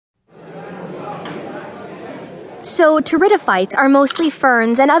So pteridophytes are mostly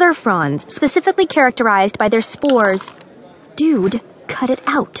ferns and other fronds, specifically characterized by their spores. Dude, cut it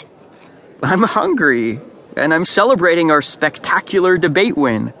out. I'm hungry, and I'm celebrating our spectacular debate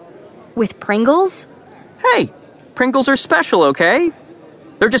win. With Pringles? Hey, Pringles are special, okay?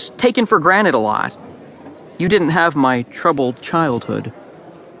 They're just taken for granted a lot. You didn't have my troubled childhood.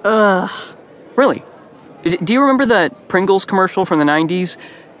 Ugh. Really? Do you remember that Pringles commercial from the 90s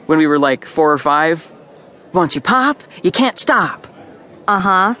when we were like 4 or 5? Once you pop, you can't stop.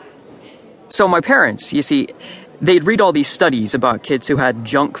 Uh-huh. So my parents, you see, they'd read all these studies about kids who had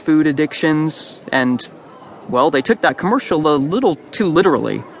junk food addictions, and, well, they took that commercial a little too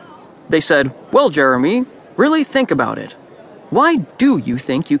literally. They said, well, Jeremy, really think about it. Why do you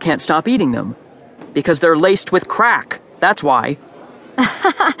think you can't stop eating them? Because they're laced with crack. That's why.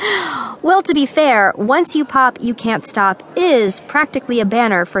 Well, to be fair, once you pop, you can't stop is practically a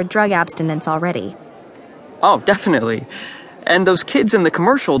banner for drug abstinence already. Oh, definitely. And those kids in the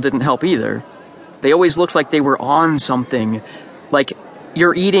commercial didn't help either. They always looked like they were on something. Like,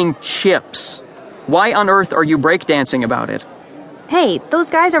 you're eating chips. Why on earth are you breakdancing about it? Hey, those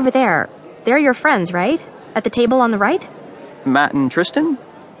guys over there, they're your friends, right? At the table on the right? Matt and Tristan?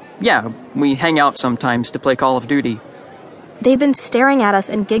 Yeah, we hang out sometimes to play Call of Duty. They've been staring at us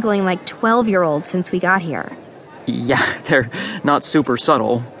and giggling like 12-year-olds since we got here. Yeah, they're not super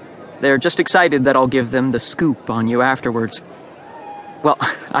subtle. They're just excited that I'll give them the scoop on you afterwards. Well,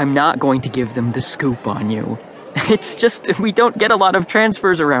 I'm not going to give them the scoop on you. It's just we don't get a lot of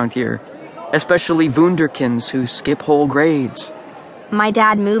transfers around here. Especially Wunderkinds who skip whole grades. My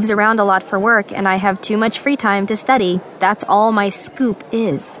dad moves around a lot for work, and I have too much free time to study. That's all my scoop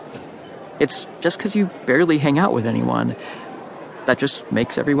is. It's just because you barely hang out with anyone. That just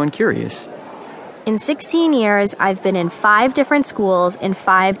makes everyone curious. In 16 years, I've been in 5 different schools in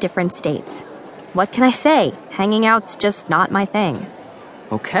 5 different states. What can I say? Hanging out's just not my thing.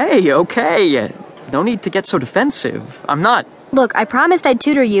 Okay. No need to get so defensive. I'm not... Look, I promised I'd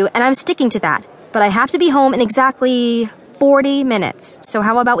tutor you, and I'm sticking to that. But I have to be home in exactly 40 minutes. So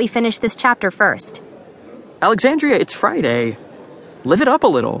how about we finish this chapter first? Alexandria, it's Friday. Live it up a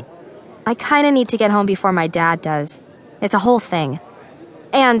little. I kinda need to get home before my dad does. It's a whole thing.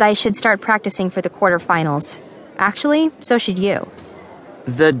 And I should start practicing for the quarterfinals. Actually, so should you.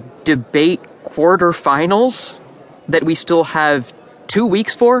 The debate quarterfinals? That we still have 2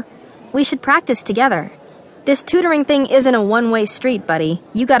 weeks for? We should practice together. This tutoring thing isn't a one-way street, buddy.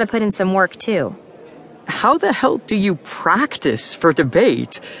 You gotta put in some work, too. How the hell do you practice for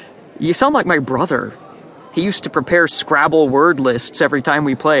debate? You sound like my brother. He used to prepare Scrabble word lists every time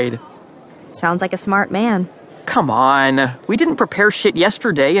we played. Sounds like a smart man. Come on. We didn't prepare shit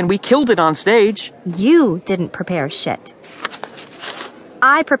yesterday and we killed it on stage. You didn't prepare shit.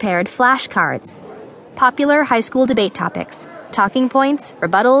 I prepared flashcards. Popular high school debate topics. Talking points,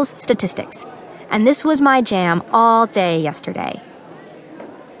 rebuttals, statistics. And this was my jam all day yesterday.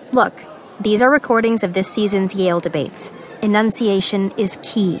 Look, these are recordings of this season's Yale debates. Enunciation is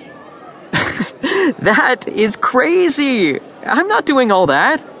key. That is crazy. I'm not doing all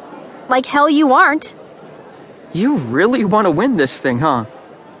that. Like hell you aren't. You really want to win this thing, huh?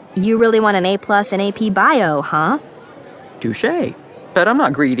 You really want an A+ in AP Bio, huh? Touché. But I'm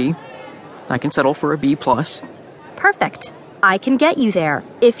not greedy. I can settle for a B+. Perfect. I can get you there.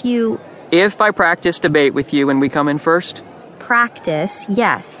 If I practice debate with you and we come in first? Practice,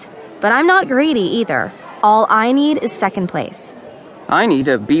 yes. But I'm not greedy either. All I need is second place. I need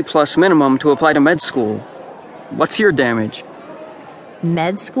a B+ minimum to apply to med school. What's your damage?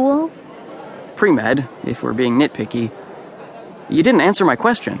 Med school? Pre-med, if we're being nitpicky. You didn't answer my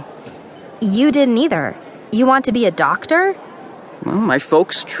question. You didn't either. You want to be a doctor? Well, my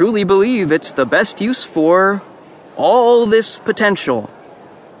folks truly believe it's the best use for all this potential.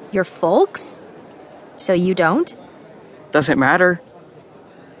 Your folks? So you don't? Does it matter?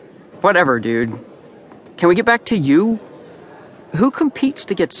 Whatever, dude. Can we get back to you? Who competes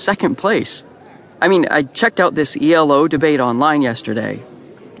to get second place? I mean, I checked out this ELO debate online yesterday.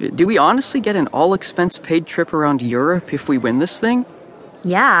 Do we honestly get an all-expense-paid trip around Europe if we win this thing?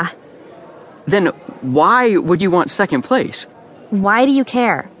 Yeah. Then why would you want second place? Why do you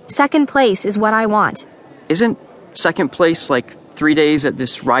care? Second place is what I want. Isn't second place like 3 days at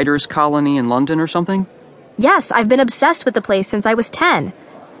this writers' colony in London or something? Yes, I've been obsessed with the place since I was 10.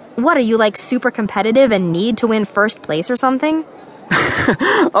 What, are you like super competitive and need to win first place or something?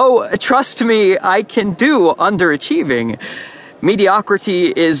 Oh, trust me, I can do underachieving. Mediocrity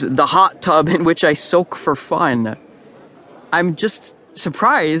is the hot tub in which I soak for fun. I'm just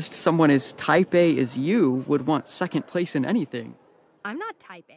surprised someone as type A as you would want second place in anything. I'm not type A.